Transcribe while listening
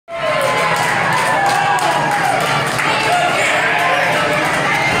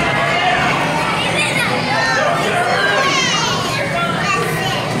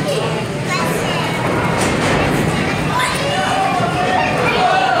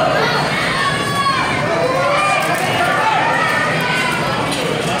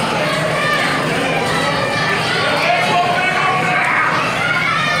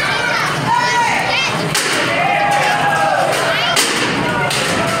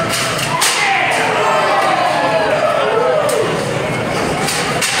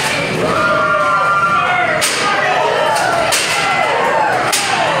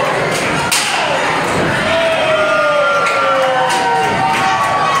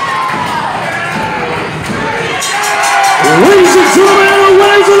Ladies and gentlemen, the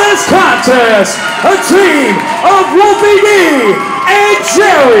winners of this contest, a team of Wolfie D and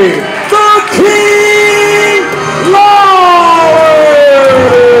Jerry, the King Lawler.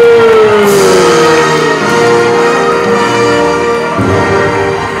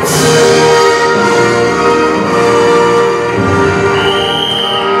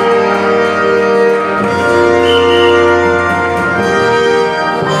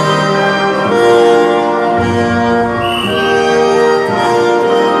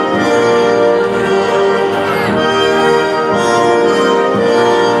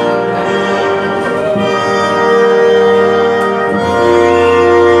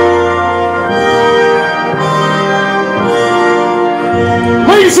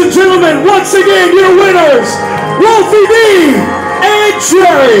 Ladies and gentlemen, once again, your winners, Wolfie D and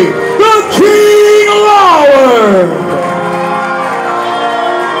Jerry, the King Lawler.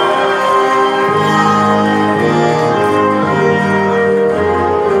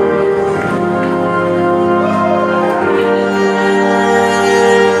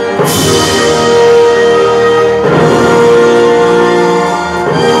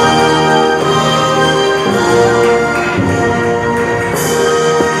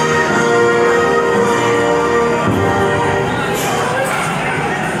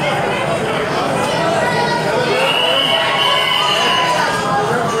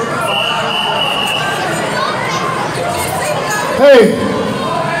 Hey,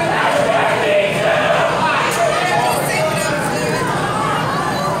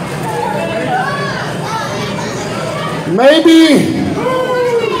 maybe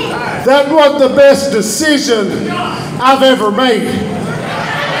that was the best decision I've ever made.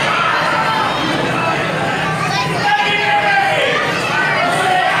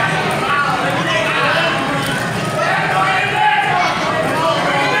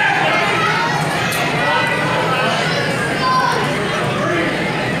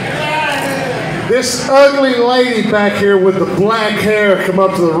 This ugly lady back here with the black hair come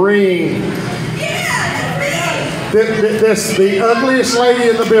up to the ring. This the ugliest lady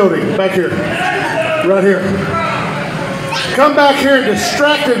in the building, back here, right here. Come back here and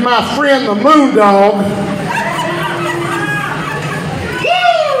distracted my friend the Moondog.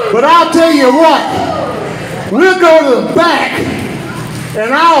 But I'll tell you what, we'll go to the back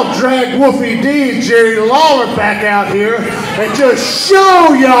and I'll drag Wolfie D and Jerry Lawler back out here and just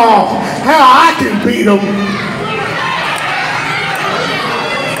show y'all how I can beat them.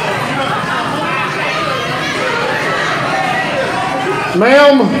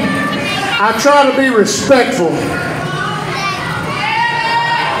 Ma'am, I try to be respectful.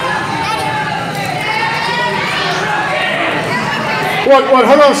 What,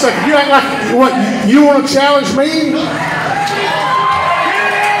 hold on a second. You act like, what, you want to challenge me?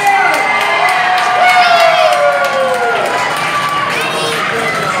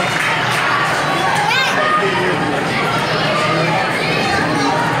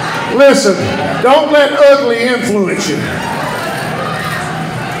 Listen, don't let ugly influence you.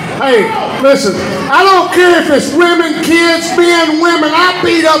 Hey, listen, I don't care if it's women, kids, men, women, I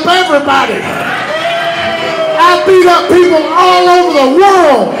beat up everybody. I beat up people all over the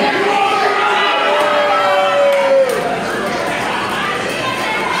world.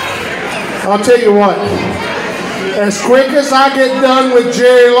 I'll tell you what, as quick as I get done with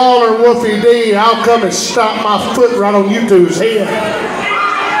Jerry Lawler and Wolfie D, I'll come and stomp my foot right on you two's head.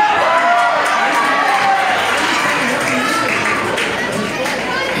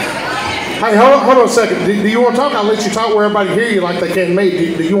 Hey, hold on a second. Do you want to talk? I'll let you talk where everybody hear you like they can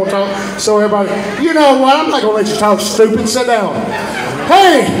me. Do you want to talk? So everybody, you know what? I'm not going to let you talk, stupid. Sit down.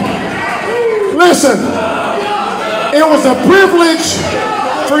 Hey, listen. It was a privilege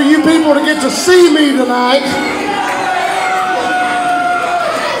for you people to get to see me tonight.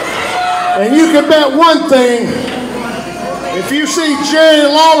 And you can bet one thing. If you see Jerry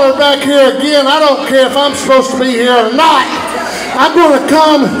Lawler back here again, I don't care if I'm supposed to be here or not. I'm going to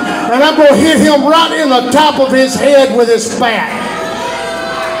come and I'm going to hit him right in the top of his head with his bat.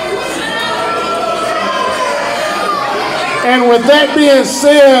 And with that being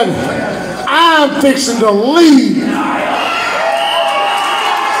said, I'm fixing to leave.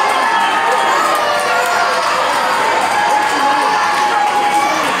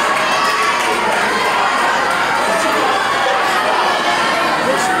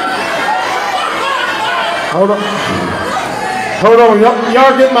 Hold on,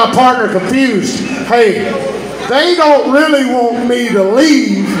 y'all getting my partner confused. Hey, they don't really want me to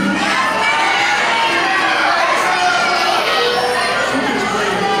leave.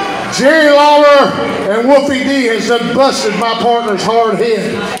 Jerry Lawler and Wolfie D has done busted my partner's hard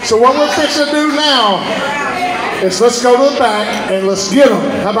head. So what we're fixing to do now is let's go to the back and let's get them.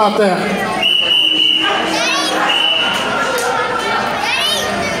 How about that?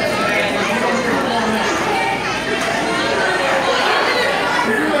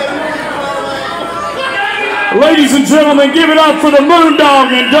 Ladies and gentlemen, give it up for the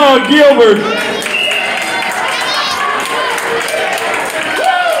Moondog and Doug Gilbert.